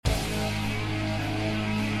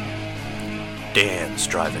Dan's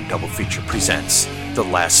Drive-In Double Feature presents The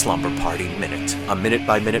Last Slumber Party Minute, a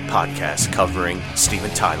minute-by-minute podcast covering Steven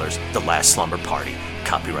Tyler's The Last Slumber Party,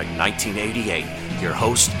 copyright 1988. Your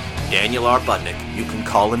host, Daniel R. Budnick. You can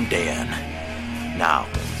call him Dan. Now,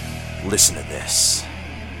 listen to this.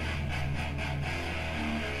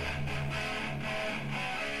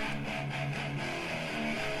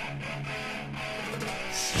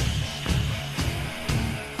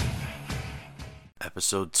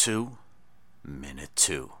 Episode 2, Minute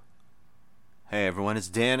 2. Hey everyone, it's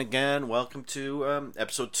Dan again. Welcome to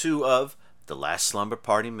episode 2 of The Last Slumber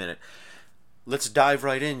Party Minute. Let's dive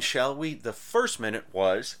right in, shall we? The first minute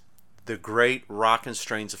was the great Rockin'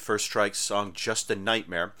 Strains of First Strike's song Just a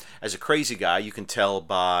Nightmare. As a crazy guy, you can tell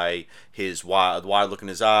by his wild look in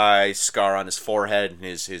his eyes, scar on his forehead, and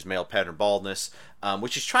his male pattern baldness,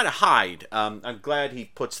 which he's trying to hide. I'm glad he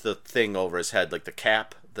puts the thing over his head, like the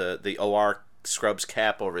cap, the OR Scrubs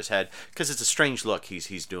cap over his head, because it's a strange look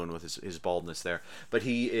he's doing with his baldness there. But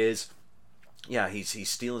he is, he's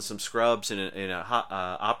stealing some scrubs in a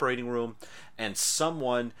operating room, and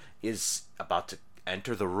someone is about to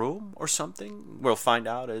enter the room or something. We'll find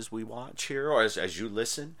out as we watch here, or as you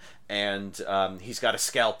listen. And he's got a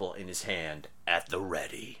scalpel in his hand at the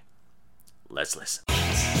ready. Let's listen.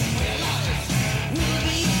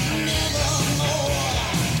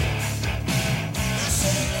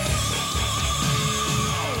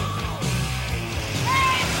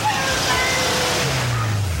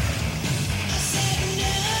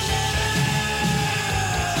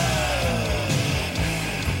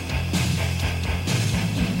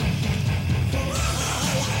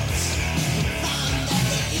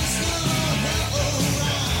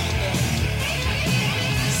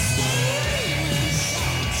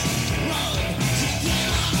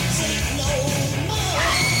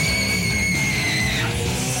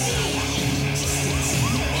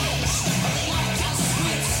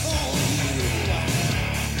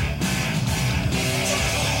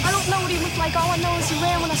 Like, all I know is he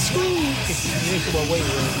ran when I screamed.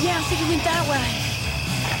 Yeah, I think he went that way.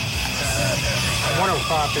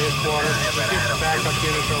 105 to Edgewater. We get the backup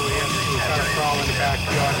units over here. We try to crawl in the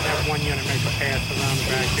backyard and have one unit make a pass around the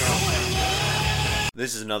backyard.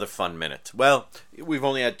 This is another fun minute. Well, we've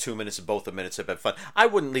only had 2 minutes, and both the minutes have been fun. I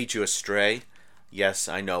wouldn't lead you astray. Yes,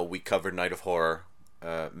 I know, we covered Night of Horror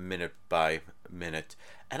minute by minute,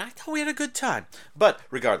 and I thought we had a good time. But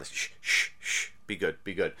regardless, shh. Be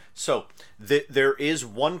good. So, there is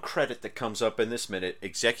one credit that comes up in this minute.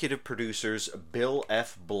 Executive producers Bill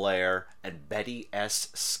F. Blair and Betty S.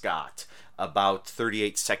 Scott. About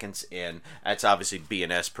 38 seconds in. That's obviously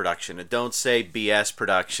B&S production. And don't say BS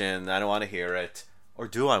production. I don't want to hear it. Or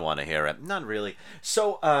do I want to hear it? Not really.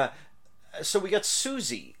 So we got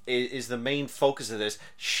Susie is the main focus of this.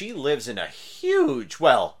 She lives in a huge,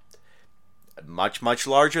 well, much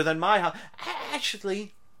larger than my house.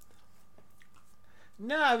 Actually,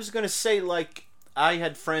 no, I was going to say, like, I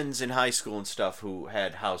had friends in high school and stuff who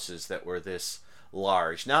had houses that were this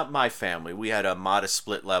large. Not my family. We had a modest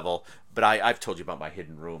split level, but I've told you about my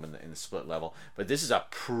hidden room in the split level. But this is a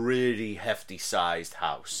pretty hefty-sized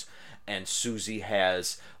house. And Susie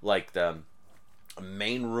has, like, the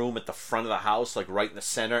main room at the front of the house, like, right in the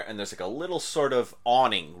center. And there's, like, a little sort of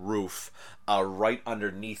awning roof right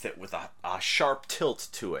underneath it with a sharp tilt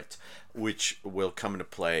to it, which will come into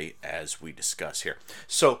play as we discuss here.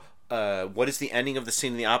 So, what is the ending of the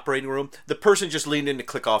scene in the operating room? The person just leaned in to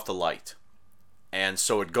click off the light. And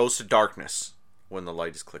so it goes to darkness when the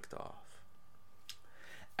light is clicked off.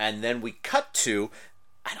 And then we cut to,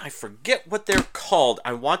 and I forget what they're called.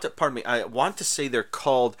 I want to say they're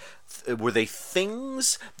called, were they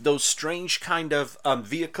things? Those strange kind of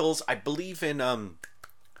vehicles. I believe in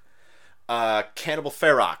Cannibal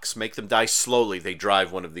Ferox, Make Them Die Slowly. They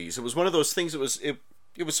drive one of these. It was one of those things. It was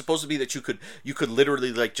supposed to be that you could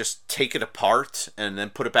literally, like, just take it apart and then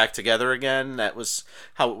put it back together again. That was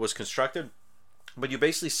how it was constructed. But you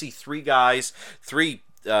basically see three guys, I'm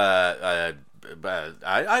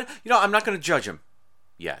not going to judge them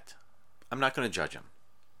yet.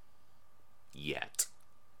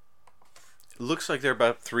 It looks like there are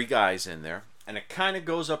about three guys in there. And it kind of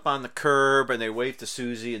goes up on the curb, and they wave to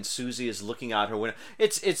Susie, and Susie is looking out her window.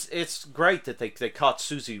 It's great that they caught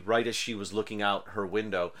Susie right as she was looking out her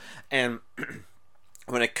window. And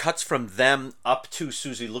when it cuts from them up to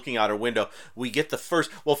Susie looking out her window, we get the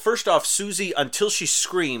first off, Susie, until she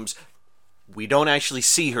screams, we don't actually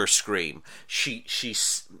see her scream.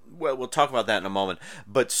 We'll talk about that in a moment.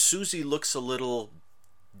 But Susie looks a little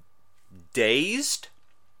dazed.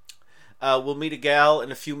 We'll meet a gal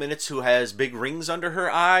in a few minutes who has big rings under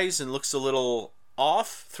her eyes and looks a little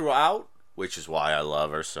off throughout, which is why I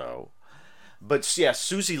love her so. But yeah,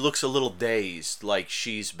 Susie looks a little dazed, like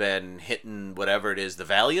she's been hitting whatever it is, the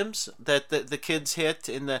Valiums that the kids hit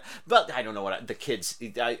in the. But I don't know what the kids.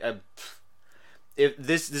 If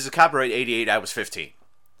this is a copyright '88, I was 15.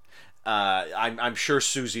 I'm sure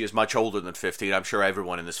Susie is much older than 15. I'm sure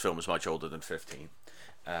everyone in this film is much older than 15.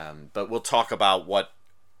 But we'll talk about what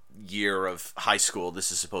year of high school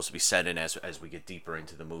this is supposed to be set in as we get deeper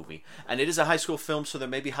into the movie. And it is a high school film, so there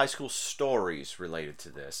may be high school stories related to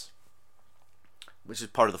this, which is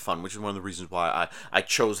part of the fun, which is one of the reasons why I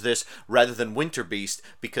chose this rather than Winter Beast,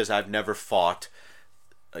 because I've never fought,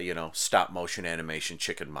 stop motion animation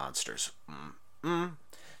chicken monsters.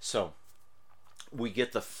 So we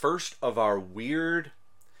get the first of our weird,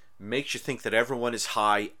 makes you think that everyone is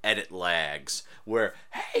high edit lags, where,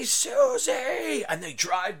 hey, Susie, and they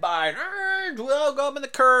drive by, and we'll go up in the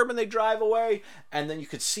curb, and they drive away, and then you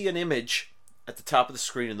could see an image at the top of the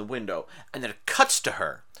screen in the window, and then it cuts to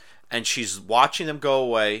her, and she's watching them go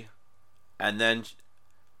away, and then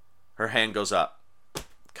her hand goes up,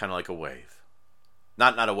 kind of like a wave.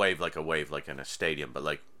 Not a wave like in a stadium, but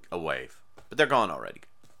like a wave. But they're gone already.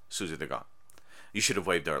 Susie, they're gone. You should have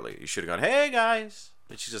waved earlier. You should have gone, hey, guys.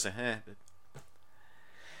 But she's just like, eh.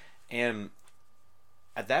 And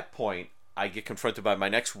at that point, I get confronted by my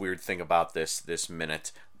next weird thing about this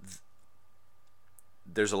minute.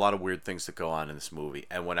 There's a lot of weird things that go on in this movie.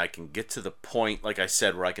 And when I can get to the point, like I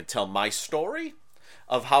said, where I can tell my story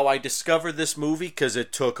of how I discovered this movie, because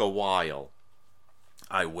it took a while,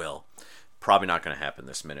 I will. Probably not going to happen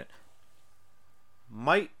this minute.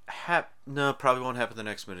 No, probably won't happen the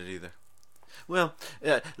next minute either. Well,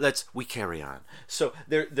 we carry on. So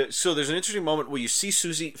so there's an interesting moment where you see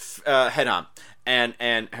Susie head on, and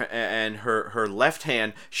her left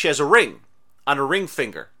hand, she has a ring on her ring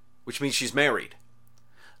finger, which means she's married.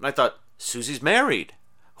 And I thought, Susie's married.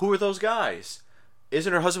 Who are those guys?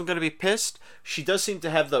 Isn't her husband going to be pissed? She does seem to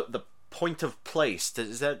have the point of place.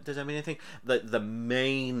 Does that mean anything? The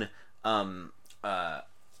main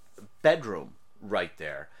bedroom right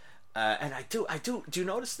there, and I do you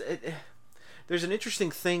notice that? There's an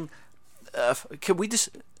interesting thing. Can we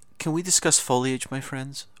discuss foliage, my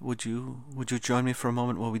friends? Would you join me for a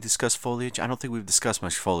moment while we discuss foliage? I don't think we've discussed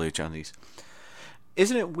much foliage on these.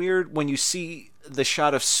 Isn't it weird when you see the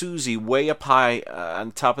shot of Susie way up high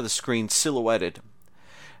on top of the screen, silhouetted?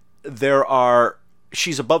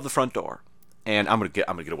 She's above the front door, and I'm gonna get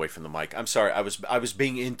away from the mic. I'm sorry. I was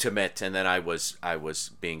being intimate, and then I was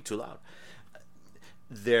being too loud.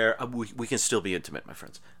 We can still be intimate, my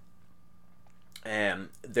friends. And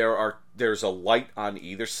there's a light on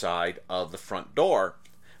either side of the front door,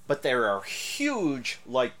 but there are huge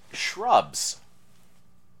shrubs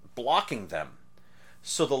blocking them,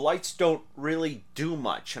 so the lights don't really do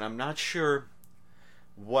much, and I'm not sure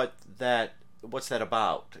what's that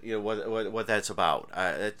about. What that's about.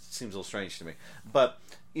 It seems a little strange to me, but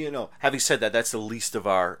having said that, that's the least of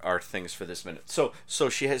our things for this minute. So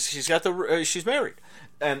she's married,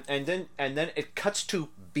 and then it cuts to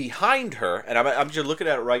behind her, and I'm just looking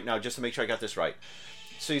at it right now just to make sure I got this right.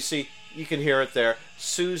 So you can hear it there,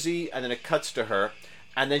 Susie, and then it cuts to her,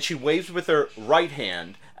 and then she waves with her right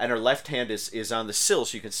hand, and her left hand is on the sill,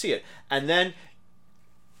 so you can see it, and then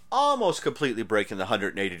almost completely breaking the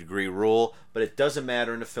 180-degree rule, but it doesn't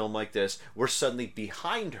matter in a film like this. We're suddenly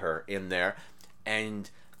behind her in there, and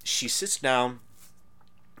she sits down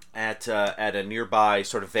at a nearby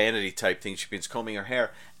sort of vanity type thing. She begins combing her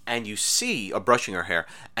hair, and you see, or brushing her hair,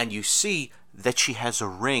 and you see that she has a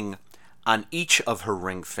ring on each of her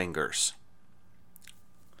ring fingers.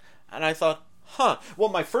 And I thought, well,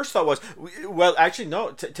 my first thought was, well, actually,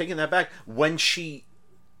 no, taking that back, when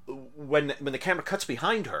the camera cuts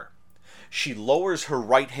behind her, she lowers her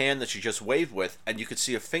right hand that she just waved with, and you could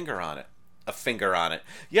see a finger on it.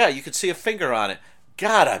 Yeah, you could see a finger on it.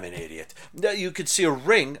 God, I'm an idiot. You could see a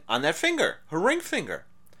ring on that finger, her ring finger.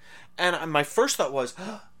 And my first thought was,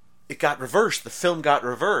 it got reversed. The film got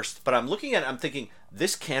reversed. But I'm looking at it, I'm thinking,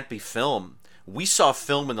 this can't be film. We saw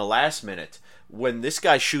film in the last minute. When this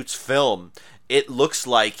guy shoots film, it looks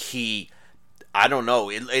like I don't know,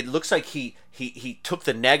 it looks like he took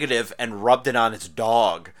the negative and rubbed it on his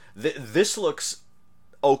dog. This looks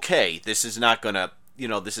okay. This is not gonna,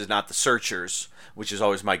 this is not The Searchers, which is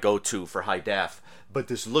always my go-to for high def, but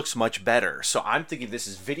this looks much better. So I'm thinking this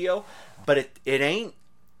is video, but it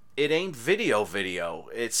ain't video.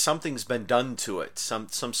 It's something's been done to it. Some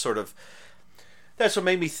sort of. That's what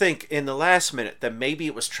made me think in the last minute that maybe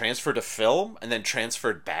it was transferred to film and then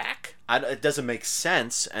transferred back. It doesn't make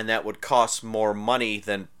sense, and that would cost more money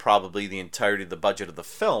than probably the entirety of the budget of the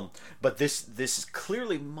film. But this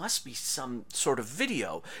clearly must be some sort of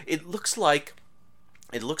video. It looks like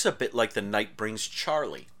it looks a bit like The Night Brings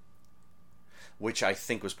Charlie, which I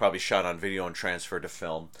think was probably shot on video and transferred to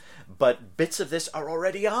film. But bits of this are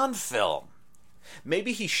already on film.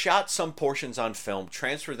 Maybe he shot some portions on film,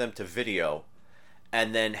 transferred them to video,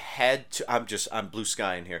 and then had to, I'm blue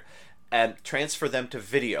skying here, and transfer them to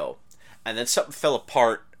video, and then something fell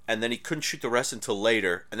apart, and then he couldn't shoot the rest until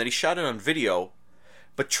later, and then he shot it on video,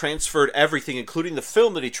 but transferred everything, including the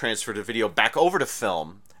film that he transferred to video, back over to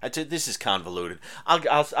film. This is convoluted.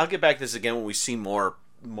 I'll get back to this again when we see more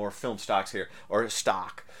film stocks here, or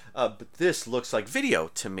stock. But this looks like video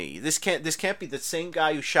to me. This can't be the same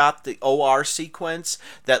guy who shot the OR sequence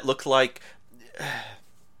that looked like.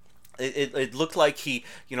 It looked like he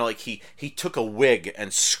took a wig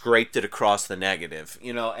and scraped it across the negative,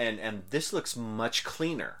 and this looks much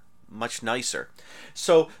cleaner, much nicer.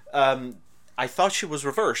 So I thought she was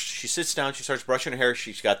reversed. She sits down, she starts brushing her hair,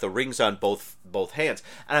 she's got the rings on both hands,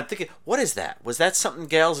 and I'm thinking, what is that? Was that something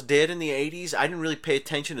gals did in the 80s? I didn't really pay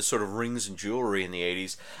attention to sort of rings and jewelry in the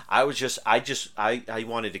 80s. I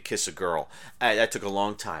wanted to kiss a girl. That took a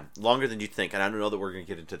long time, longer than you'd think, and I don't know that we're going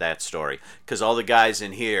to get into that story, because all the guys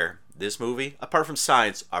in here, this movie, apart from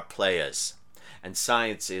Science, are players, and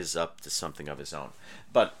Science is up to something of his own.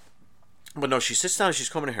 But no, she sits down, she's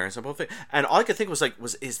combing her hair, and all I could think was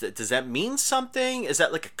does that mean something? Is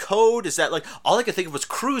that like a code? Is that like, all I could think of was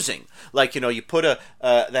cruising. Like, you put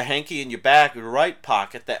the hanky in your right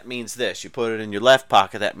pocket, that means this. You put it in your left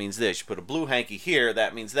pocket, that means this. You put a blue hanky here,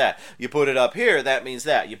 that means that. You put it up here, that means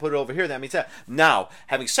that. You put it over here, that means that. Now,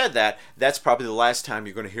 having said that, that's probably the last time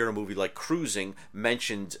you're going to hear a movie like Cruising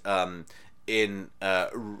mentioned in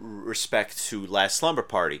respect to Last Slumber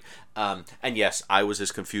Party. And yes, I was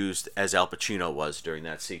as confused as Al Pacino was during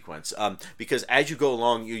that sequence. Because as you go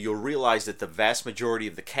along, you'll realize that the vast majority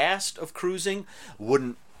of the cast of Cruising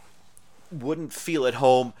wouldn't feel at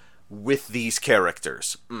home with these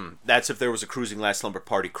characters. That's if there was a Cruising Last Slumber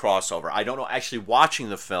Party crossover. I don't know. Actually watching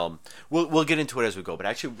the film, we'll get into it as we go, but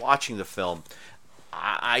actually watching the film,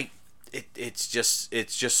 it's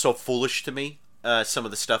just so foolish to me. Some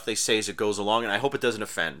of the stuff they say as it goes along, and I hope it doesn't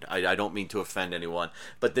offend. I don't mean to offend anyone,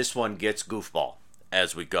 but this one gets goofball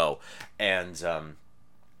as we go. And and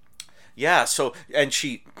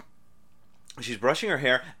she's brushing her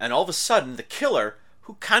hair, and all of a sudden the killer,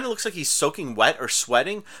 who kind of looks like he's soaking wet or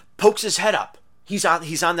sweating, pokes his head up. He's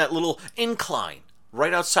on that little incline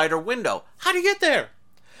right outside her window. How'd he get there?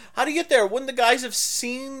 Wouldn't the guys have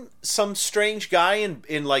seen some strange guy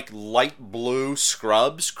in like light blue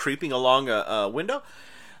scrubs creeping along a window?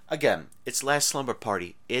 Again, it's Last Slumber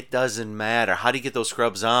Party. It doesn't matter. How do you get those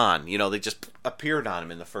scrubs on? They just appeared on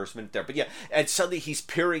him in the first minute there. But yeah, and suddenly he's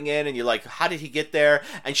peering in, and you're like, how did he get there?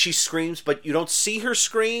 And she screams, but you don't see her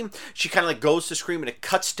scream. She kind of like goes to scream, and it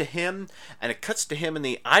cuts to him. And it cuts to him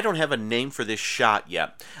in I don't have a name for this shot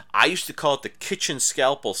yet. I used to call it the kitchen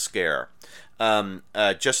scalpel scare.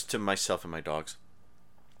 Just to myself and my dogs,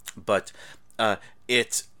 but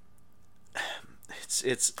it's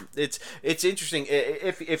interesting.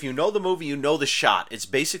 If you know the movie, you know the shot. It's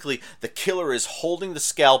basically the killer is holding the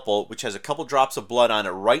scalpel, which has a couple drops of blood on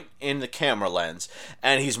it, right in the camera lens,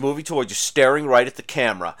 and he's moving towards you, staring right at the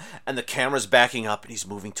camera, and the camera's backing up, and he's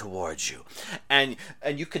moving towards you, and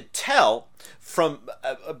you could tell from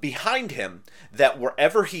behind him that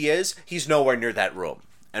wherever he is, he's nowhere near that room.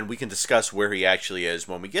 And we can discuss where he actually is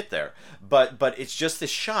when we get there. But it's just this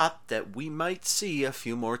shot that we might see a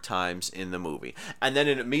few more times in the movie. And then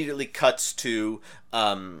it immediately cuts to,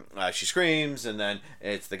 she screams, and then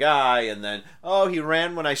it's the guy, and then, oh, he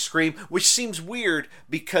ran when I screamed, which seems weird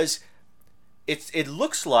because it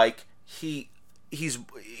looks like he's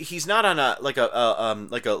not on a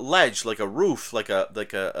ledge, like a roof, like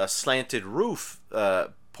a slanted roof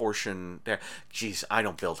portion there. Jeez, I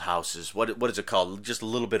don't build houses. What is it called? Just a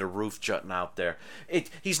little bit of roof jutting out there.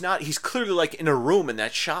 He's clearly like in a room in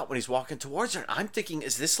that shot when he's walking towards her. I'm thinking,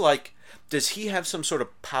 is this like, does he have some sort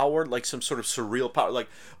of power, like some sort of surreal power? Like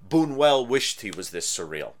Buñuel wished he was this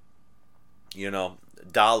surreal.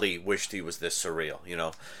 Dali wished he was this surreal,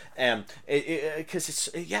 and because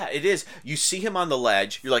it is. You see him on the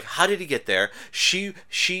ledge. You're like, how did he get there? She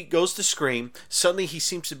goes to scream. Suddenly, he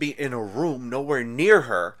seems to be in a room nowhere near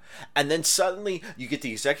her, and then suddenly you get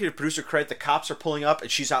the executive producer credit. The cops are pulling up, and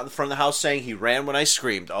she's out in front of the house saying, "He ran when I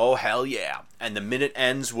screamed." Oh hell yeah! And the minute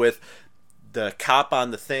ends with the cop on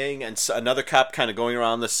the thing and another cop kind of going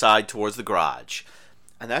around the side towards the garage,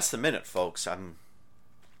 and that's the minute, folks.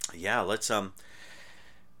 Let's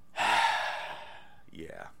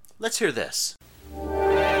let's hear this.